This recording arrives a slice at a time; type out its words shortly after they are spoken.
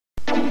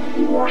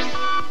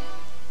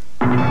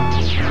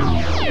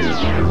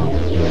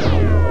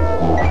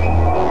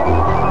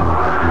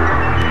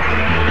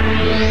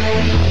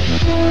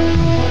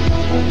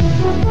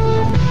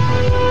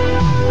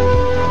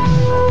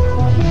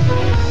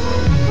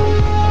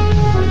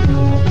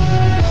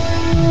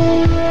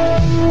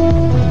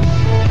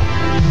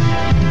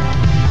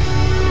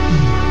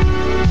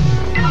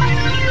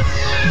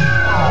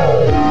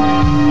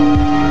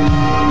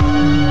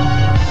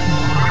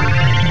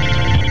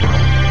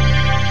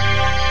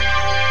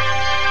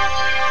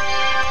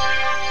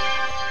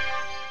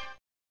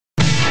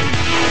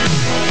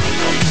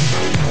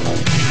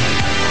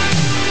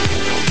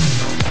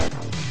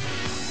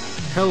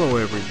Hello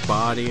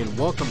everybody, and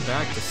welcome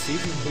back to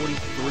Season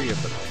 43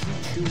 of the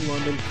Pichu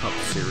London Cup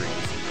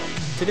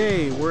Series.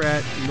 Today we're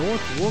at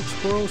North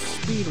Wilkesboro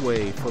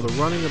Speedway for the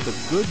running of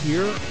the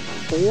Goodyear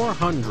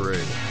 400,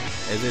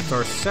 as it's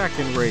our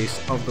second race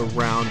of the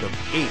round of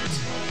 8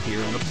 here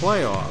in the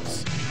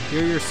playoffs.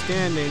 Here are your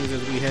standings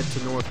as we head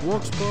to North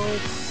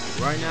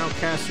Wilkesboro. Right now,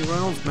 Cassie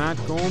Reynolds, Matt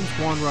Gomes,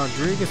 Juan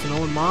Rodriguez, and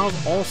Owen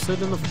Miles all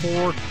sit in the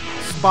 4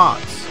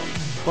 spots,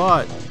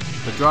 but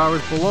the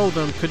drivers below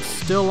them could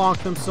still lock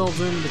themselves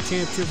into the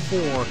Championship 4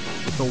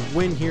 with a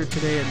win here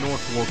today at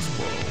North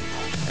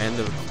Wilkesboro. And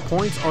the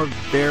points are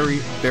very,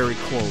 very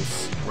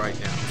close right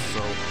now.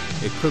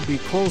 So it could be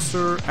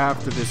closer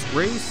after this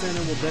race, and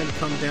it will then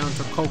come down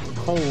to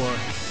Coca-Cola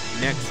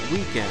next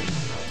weekend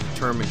to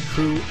determine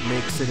who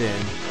makes it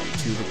in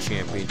to the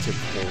Championship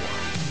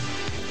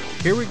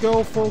 4. Here we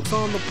go, folks.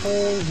 On the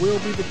pole will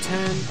be the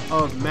 10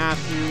 of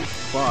Matthew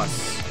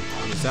Buss.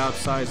 On his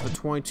outside is the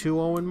 22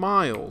 Owen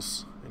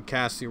Miles.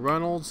 Cassie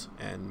Reynolds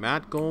and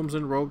Matt Gomes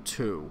in row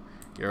 2,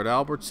 Garrett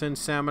Albertson,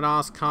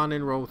 Samanas Khan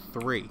in row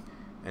 3,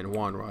 and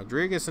Juan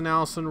Rodriguez and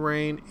Allison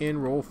Rain in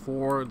row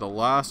 4, the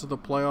last of the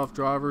playoff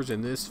drivers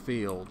in this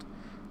field.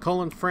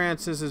 Cullen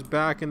Francis is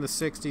back in the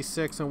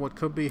 66 on what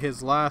could be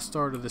his last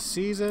start of the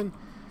season.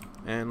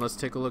 And let's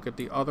take a look at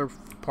the other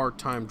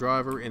part-time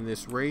driver in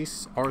this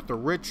race, Arthur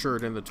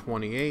Richard in the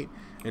 28,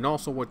 and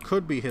also what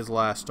could be his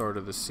last start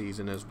of the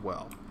season as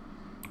well.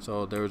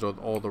 So there's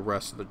all the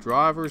rest of the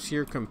drivers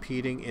here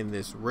competing in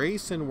this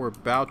race, and we're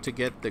about to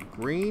get the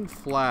green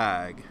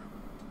flag.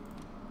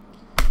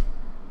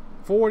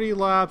 40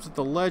 laps at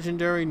the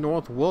legendary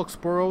North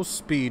Wilkesboro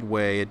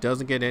Speedway. It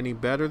doesn't get any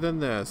better than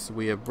this.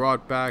 We have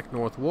brought back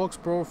North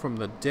Wilkesboro from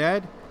the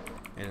dead,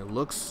 and it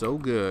looks so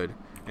good.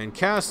 And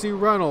Cassie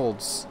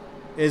Reynolds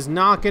is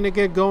not going to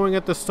get going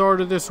at the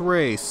start of this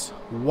race.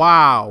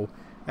 Wow.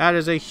 That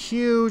is a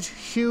huge,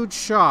 huge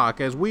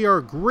shock, as we are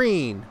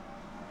green.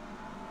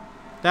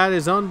 That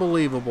is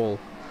unbelievable.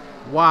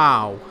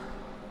 Wow.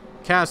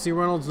 Cassie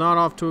Reynolds not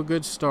off to a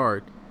good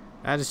start.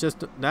 That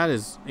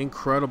is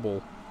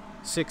incredible.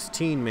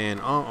 16, man.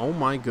 Oh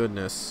my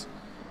goodness.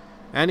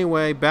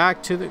 Anyway,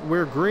 back to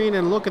we're green,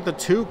 and look at the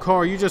 2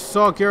 car. You just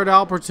saw Garrett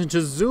Albertson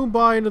just zoom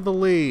by into the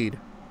lead.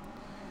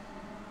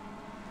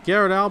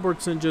 Garrett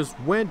Albertson just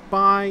went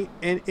by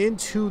and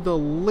into the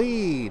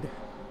lead.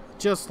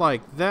 Just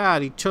like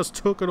that. He just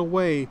took it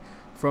away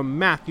from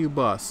Matthew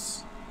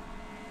Buss.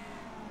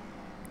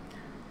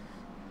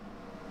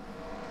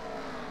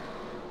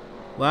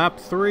 Lap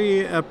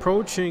 3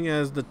 approaching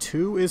as the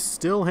 2 is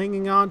still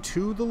hanging on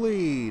to the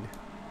lead.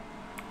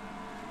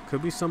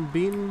 Could be some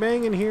beating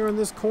banging here in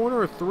this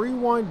corner. A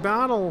 3-wide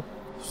battle.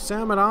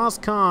 Samad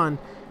Ozkan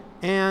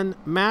and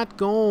Matt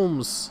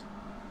Gomes.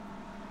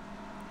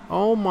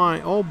 Oh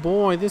my, oh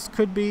boy, this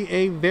could be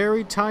a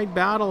very tight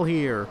battle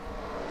here.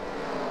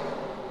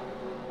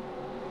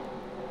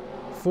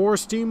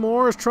 Forsty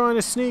Moore is trying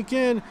to sneak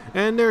in,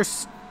 and they're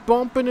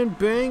bumping and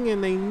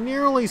banging. They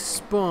nearly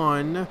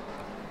spun.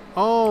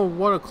 Oh,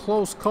 what a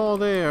close call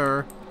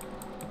there.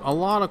 A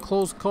lot of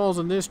close calls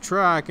on this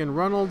track, and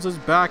Reynolds is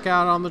back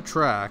out on the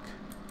track.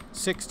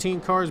 16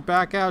 cars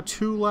back out,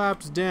 2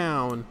 laps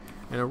down,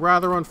 and a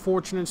rather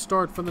unfortunate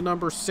start for the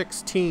number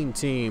 16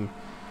 team.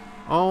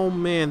 Oh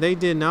man, they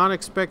did not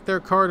expect their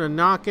car to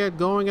not get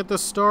going at the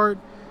start.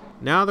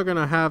 Now they're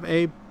gonna have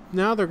a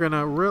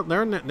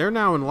they're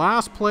now in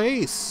last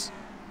place.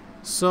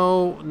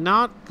 So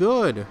not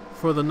good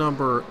for the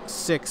number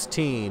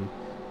 16.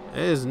 It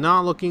is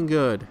not looking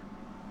good.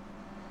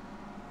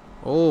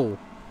 Oh,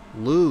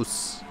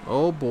 loose.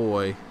 Oh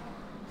boy.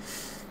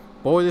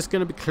 Boy, this is going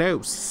to be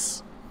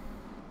close.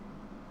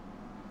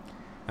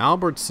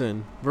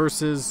 Albertson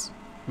versus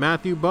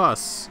Matthew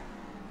Buss.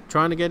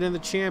 Trying to get in the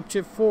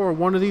Championship 4.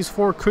 One of these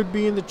 4 could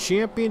be in the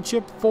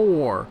Championship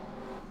 4.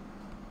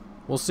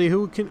 We'll see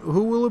who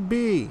will it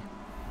be.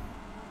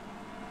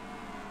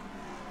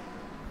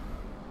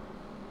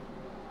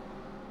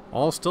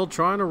 All still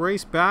trying to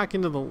race back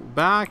into the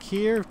back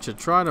here to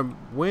try to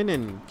win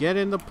and get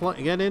into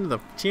the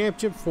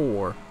Championship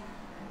 4.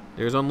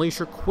 There's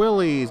Unleasher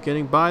Quillies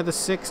getting by the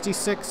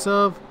 66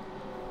 of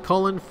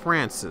Cullen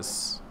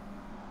Francis.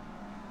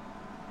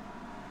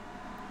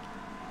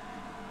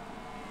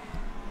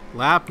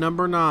 Lap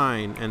number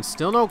 9, and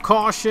still no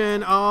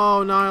caution.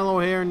 Oh, Niall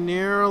O'Hare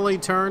nearly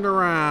turned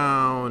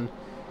around.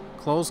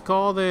 close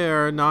call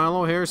there.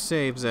 Niall O'Hare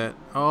saves it.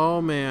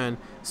 Oh, man.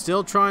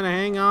 Still trying to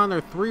hang on.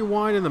 They're 3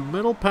 wide in the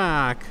middle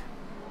pack.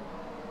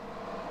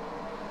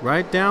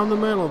 Right down the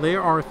middle. They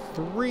are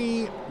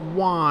 3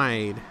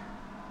 wide.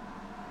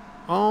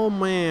 Oh,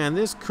 man.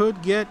 This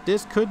could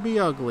be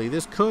ugly.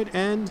 This could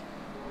end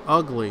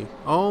ugly.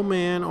 Oh,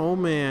 man. Oh,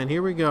 man.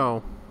 Here we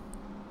go.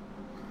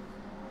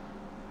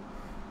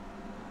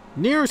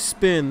 Near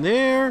spin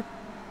there.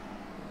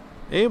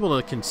 Able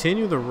to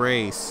continue the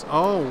race.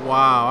 Oh,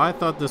 wow. I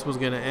thought this was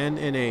going to end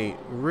in a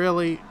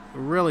really,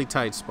 really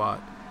tight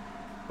spot.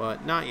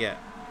 But not yet.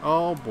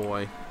 Oh,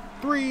 boy.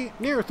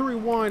 Near 3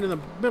 wide in the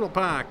middle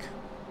pack.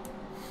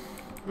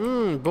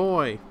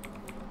 Boy.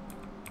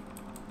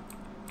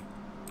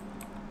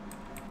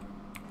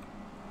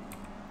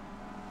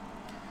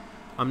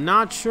 I'm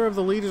not sure if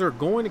the leaders are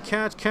going to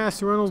catch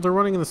Cassie Reynolds. They're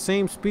running in the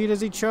same speed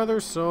as each other,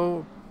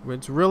 so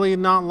it's really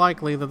not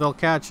likely that they'll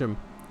catch him.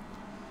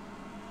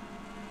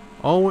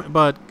 Oh,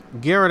 but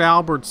Garrett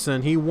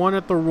Albertson, he won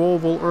at the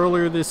Roval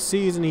earlier this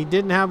season. He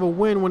didn't have a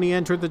win when he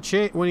entered the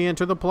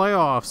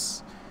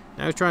playoffs.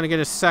 Now he's trying to get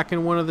his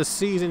 2nd win of the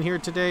season here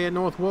today at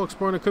North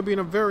Wilkesboro, and it could be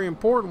a very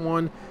important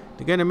one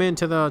to get him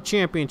into the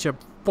championship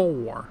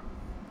 4.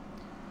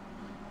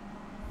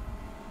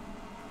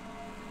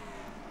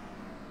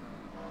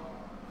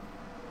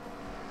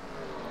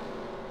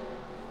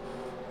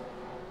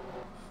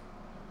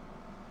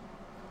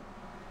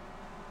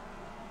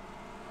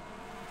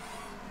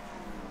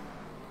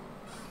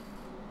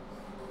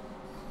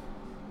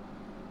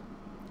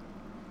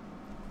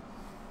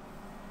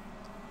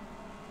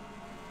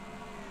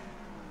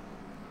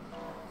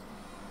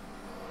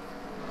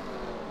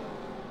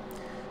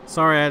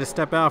 Sorry, I had to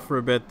step out for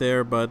a bit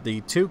there, but the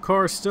 2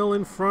 cars still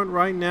in front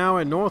right now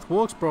at North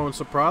Wilkesboro, and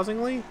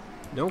surprisingly,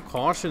 no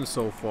caution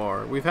so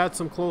far. We've had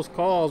some close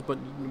calls, but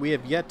we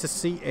have yet to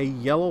see a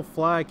yellow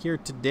flag here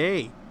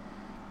today.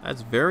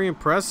 That's very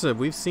impressive.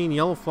 We've seen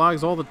yellow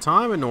flags all the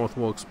time at North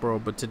Wilkesboro,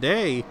 but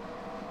today,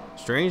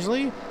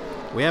 strangely,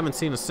 we haven't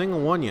seen a single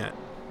one yet.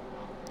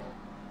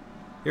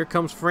 Here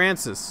comes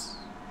Francis,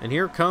 and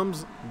here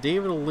comes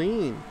David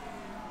Aline.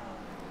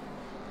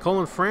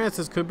 Colin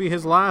Francis could be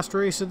his last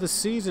race of the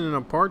season in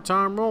a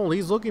part-time role.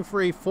 He's looking for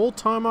a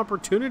full-time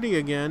opportunity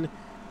again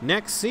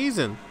next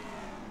season.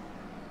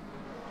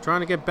 Trying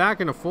to get back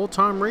into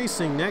full-time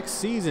racing next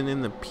season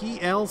in the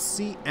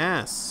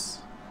PLCS.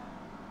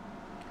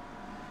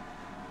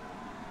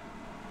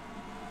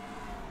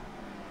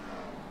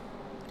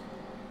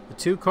 The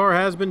 2 car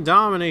has been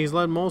dominant. He's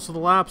led most of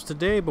the laps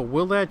today, but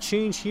will that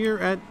change here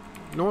at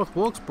North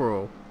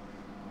Wilkesboro?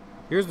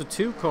 Here's the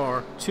 2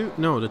 car.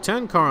 The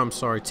 10 car, I'm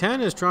sorry. 10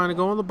 is trying to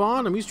go on the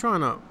bottom. He's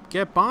trying to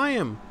get by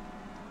him.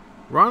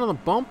 Right on the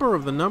bumper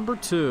of the number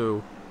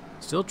 2.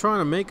 Still trying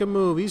to make a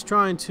move. He's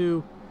trying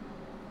to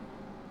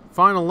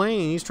find a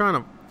lane. He's trying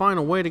to find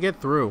a way to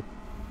get through.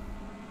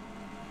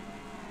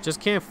 Just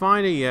can't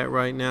find it yet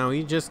right now.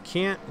 He just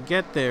can't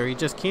get there. He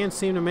just can't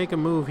seem to make a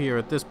move here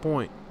at this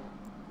point.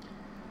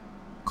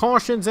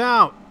 Caution's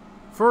out.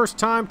 First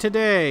time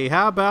today.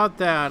 How about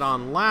that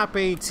on lap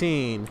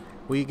 18?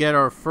 We get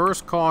our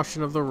first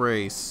caution of the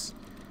race.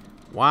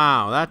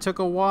 Wow, that took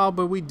a while,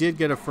 but we did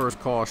get a first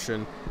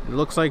caution. It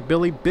looks like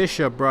Billy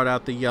Bishop brought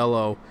out the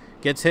yellow.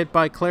 Gets hit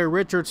by Claire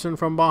Richardson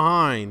from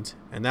behind,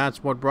 and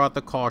that's what brought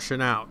the caution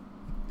out.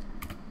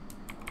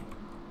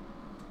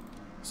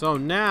 So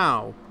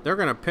now, they're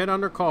going to pit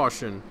under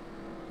caution.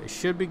 They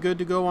should be good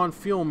to go on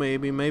fuel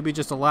maybe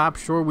just a lap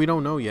short. We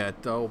don't know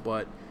yet, though,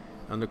 but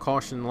under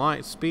caution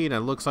light speed,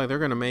 it looks like they're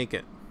going to make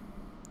it.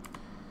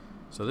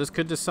 So this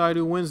could decide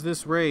who wins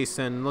this race,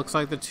 and looks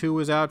like the 2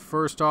 is out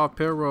first off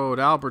pit road.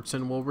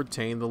 Albertson will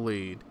retain the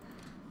lead.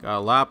 Got a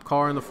lap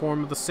car in the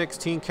form of the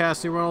 16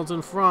 Cassie Reynolds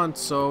in front,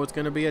 so it's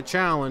going to be a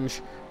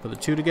challenge for the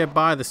 2 to get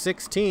by the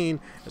 16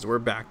 as we're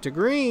back to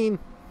green.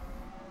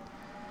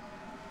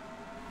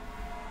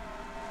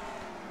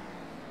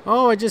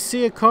 Oh, I just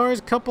see a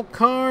couple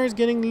cars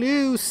getting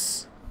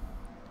loose.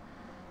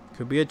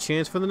 Could be a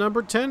chance for the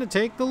number 10 to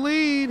take the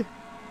lead.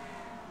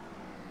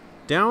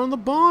 Down on the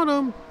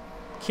bottom.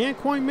 Can't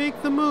quite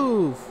make the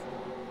move.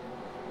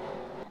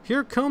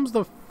 Here comes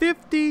the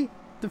 15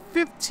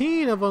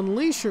 of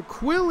Unleash Your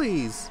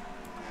Quillies.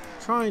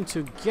 Trying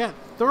to get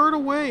 3rd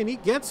away, and he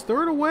gets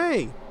 3rd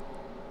away.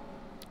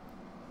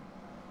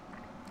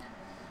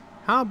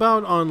 How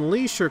about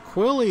Unleash Your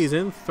Quillies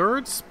in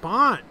 3rd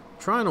spot?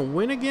 Trying to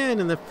win again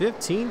in the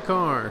 15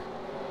 car.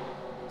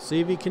 See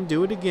if he can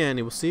do it again.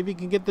 We'll see if he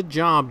can get the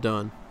job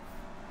done.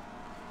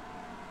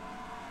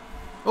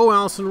 Oh,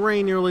 Allison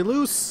Ray nearly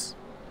loose.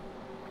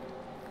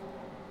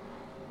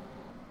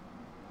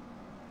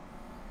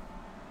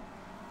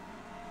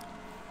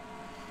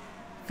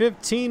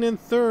 '15 in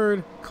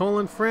 3rd,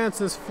 Colin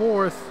Francis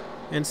 4th,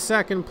 and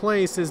 2nd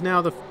place is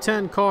now the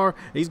 10 car.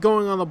 He's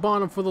going on the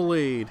bottom for the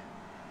lead.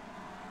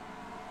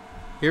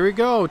 Here we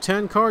go,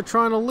 10 car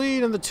trying to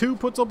lead, and the 2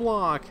 puts a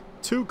block.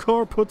 2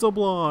 car puts a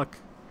block.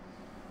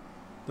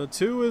 The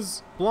 2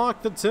 is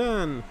blocked the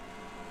 10.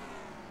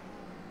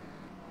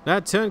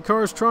 That 10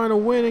 car is trying to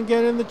win and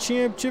get in the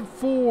championship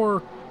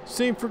 4.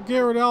 Same for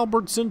Garrett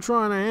Albertson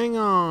trying to hang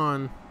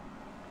on.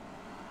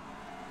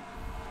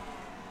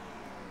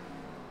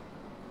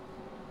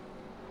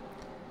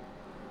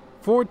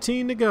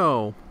 $14 to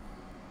go.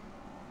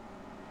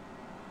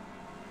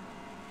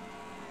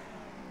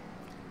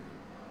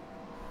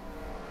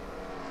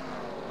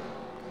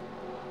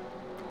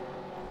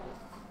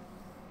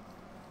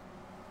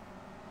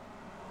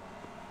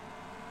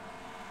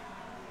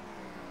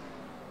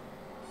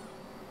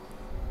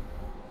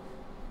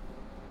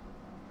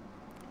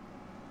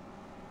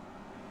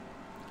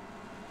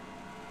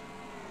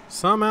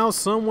 Somehow,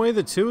 someway,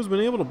 the 2 has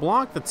been able to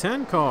block the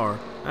 10 car.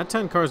 That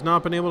 10 car has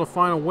not been able to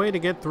find a way to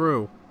get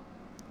through.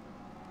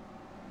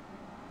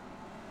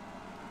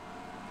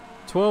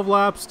 12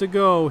 laps to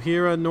go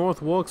here at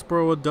North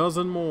Wilkesboro, a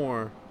dozen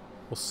more.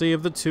 We'll see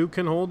if the 2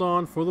 can hold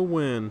on for the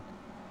win.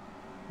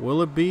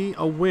 Will it be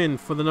a win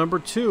for the number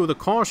 2? The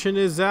caution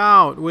is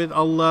out with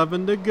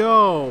 11 to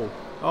go.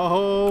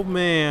 Oh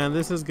man,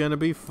 this is going to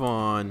be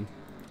fun.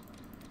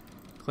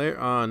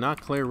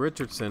 Not Claire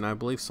Richardson. I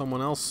believe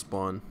someone else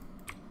spun.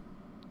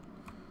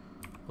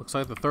 Looks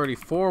like the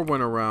 34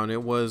 went around.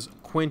 It was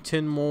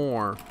Quentin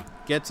Moore.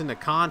 Gets into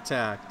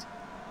contact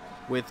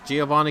with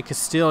Giovanni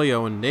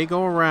Castillo, and they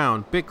go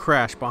around. Big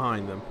crash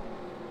behind them.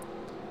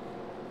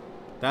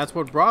 That's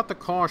what brought the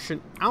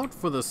caution out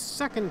for the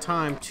second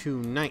time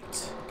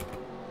tonight.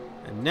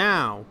 And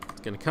now,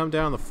 it's going to come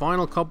down the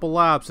final couple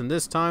laps, and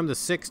this time the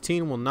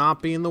 16 will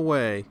not be in the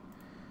way.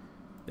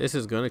 This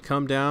is going to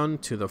come down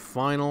to the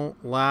final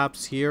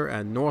laps here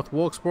at North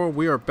Wilkesboro.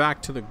 We are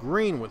back to the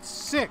green with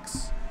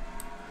 6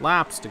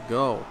 laps to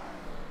go.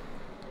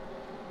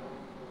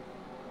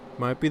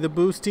 Might be the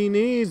boost he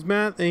needs,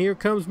 Matt. And here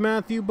comes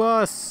Matthew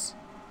Buss.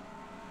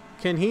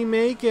 Can he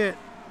make it?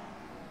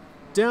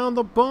 Down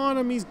the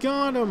bottom, he's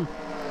got him.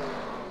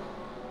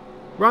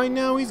 Right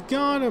now, he's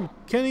got him.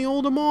 Can he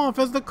hold him off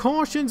as the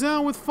caution's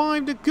out with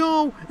 5 to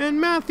go?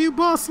 And Matthew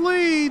Buss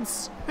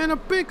leads. And a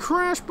big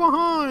crash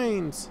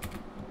behind.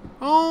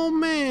 Oh,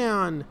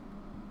 man.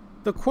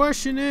 The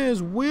question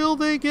is, will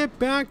they get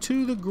back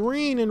to the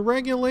green in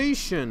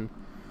regulation?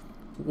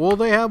 Will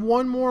they have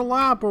one more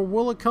lap, or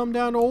will it come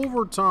down to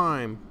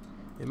overtime?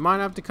 It might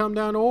have to come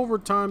down to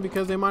overtime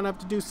because they might have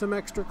to do some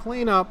extra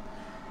cleanup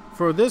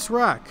for this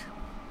wreck.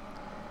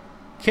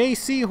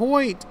 Casey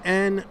Hoyt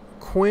and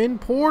Quinn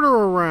Porter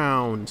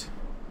around.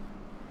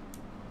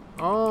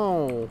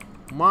 Oh,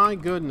 my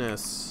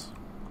goodness.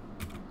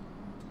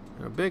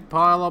 And a big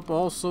pile up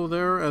also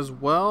there as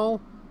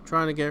well.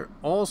 Trying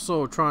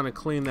to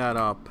clean that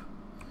up.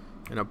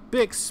 And a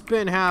big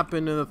spin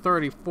happened in the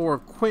 34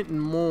 of Quentin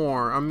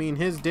Moore. I mean,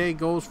 his day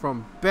goes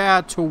from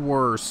bad to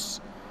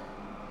worse.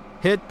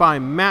 Hit by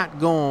Matt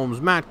Gomes.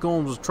 Matt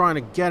Gomes was trying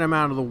to get him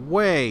out of the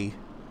way.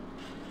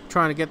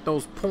 Trying to get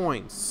those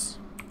points.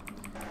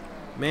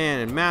 Man,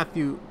 and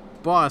Matthew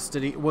Buss,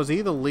 was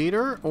he the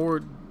leader?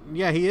 Or,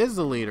 yeah, he is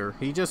the leader.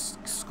 He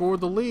just scored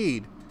the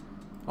lead.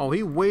 Oh,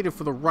 he waited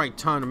for the right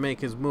time to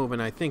make his move,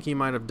 and I think he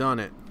might have done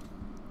it.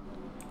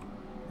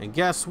 And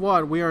guess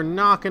what? We are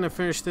not going to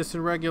finish this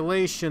in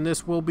regulation.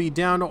 This will be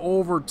down to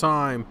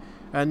overtime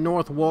at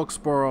North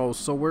Wilkesboro.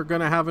 So we're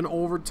going to have an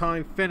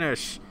overtime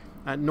finish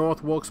at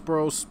North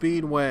Wilkesboro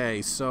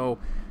Speedway. So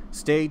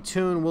stay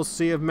tuned. We'll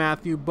see if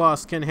Matthew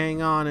Buss can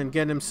hang on and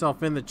get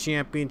himself in the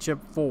Championship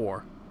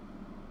 4.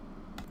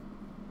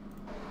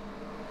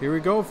 Here we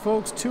go,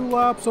 folks. 2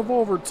 laps of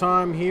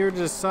overtime here to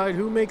decide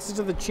who makes it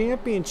to the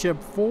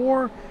Championship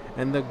 4.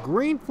 And the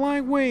green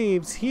flag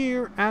waves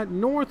here at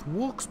North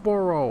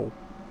Wilkesboro.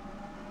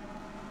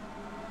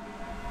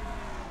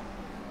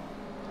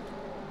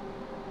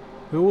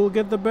 Who will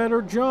get the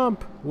better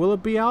jump? Will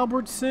it be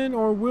Albertson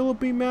or will it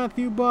be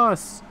Matthew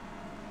Buss?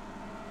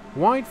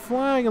 White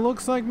flag. It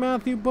looks like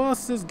Matthew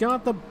Buss has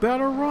got the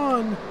better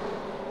run.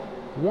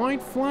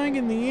 White flag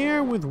in the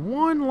air with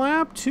 1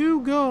 lap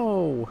to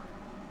go.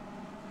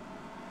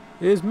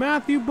 Is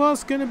Matthew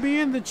Buss going to be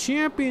in the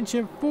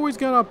Championship 4? He's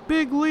got a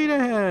big lead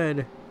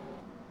ahead.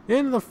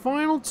 Into the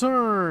final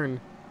turn.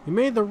 He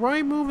made the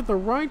right move at the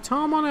right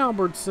time on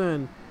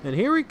Albertson. And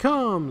here he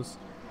comes.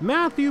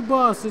 Matthew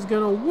Buss is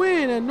going to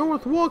win at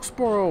North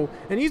Wilkesboro.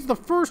 And he's the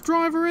first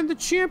driver in the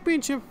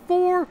Championship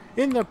 4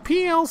 in the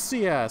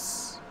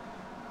PLCS.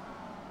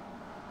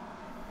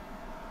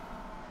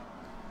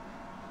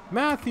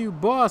 Matthew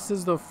Buss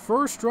is the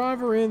first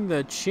driver in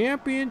the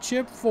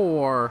Championship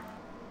 4.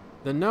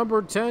 The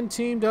number 10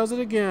 team does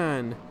it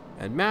again.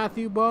 And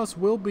Matthew Buss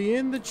will be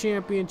in the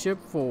Championship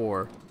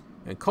 4.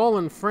 And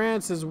Colin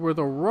Francis with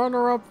a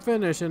runner-up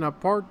finish in a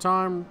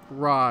part-time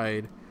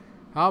ride.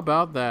 How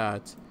about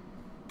that?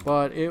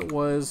 But it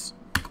was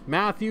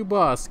Matthew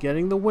Buss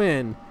getting the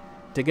win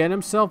to get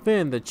himself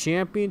in the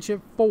Championship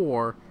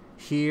 4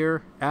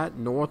 here at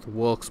North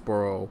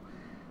Wilkesboro.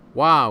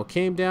 Wow,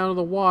 came down to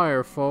the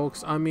wire,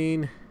 folks. I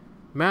mean,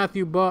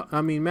 Matthew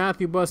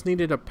Buss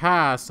needed a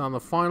pass on the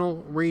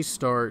final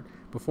restart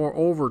before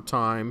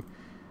overtime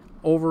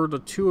over the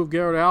 2 of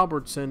Garrett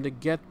Albertson to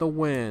get the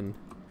win.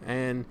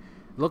 And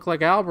it looked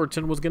like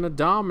Albertson was going to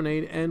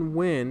dominate and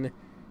win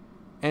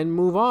and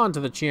move on to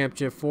the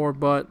Championship 4.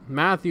 But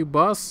Matthew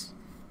Buss,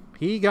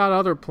 he got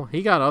other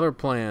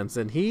plans,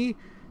 and he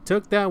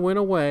took that win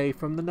away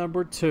from the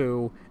number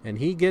 2, and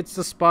he gets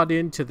the spot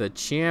into the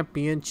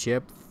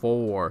Championship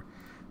 4.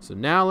 So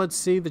now let's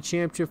see the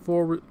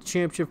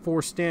Championship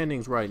 4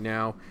 standings right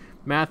now.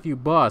 Matthew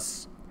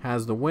Buss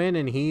has the win,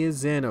 and he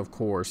is in, of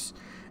course.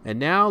 And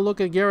now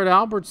look at Garrett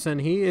Albertson.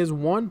 He is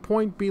 1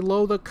 point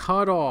below the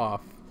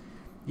cutoff.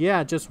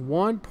 Yeah, just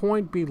 1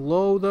 point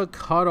below the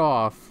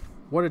cutoff.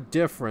 What a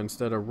difference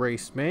that a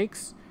race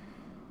makes.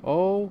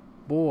 Oh,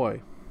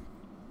 boy.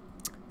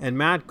 And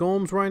Matt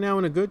Gomes right now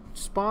in a good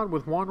spot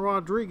with Juan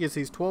Rodriguez.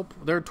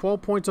 They're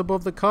 12 points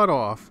above the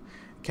cutoff.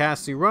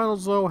 Cassie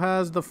Reynolds, though,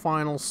 has the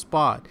final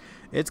spot.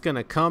 It's going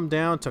to come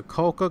down to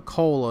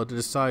Coca-Cola to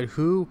decide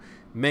who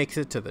makes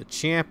it to the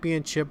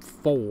Championship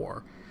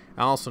 4.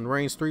 Allison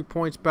Rain's 3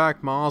 points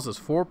back. Miles is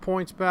 4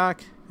 points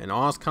back. And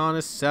Ozcon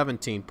is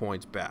 17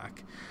 points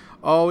back.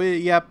 Oh,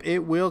 yep,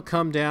 it will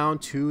come down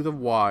to the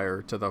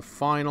wire, to the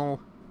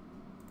final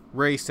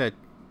race at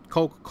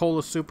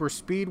Coca-Cola Super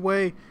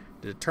Speedway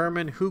to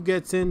determine who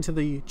gets into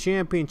the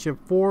Championship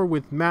 4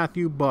 with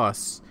Matthew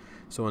Buss.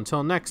 So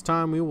until next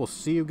time, we will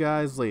see you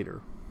guys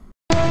later.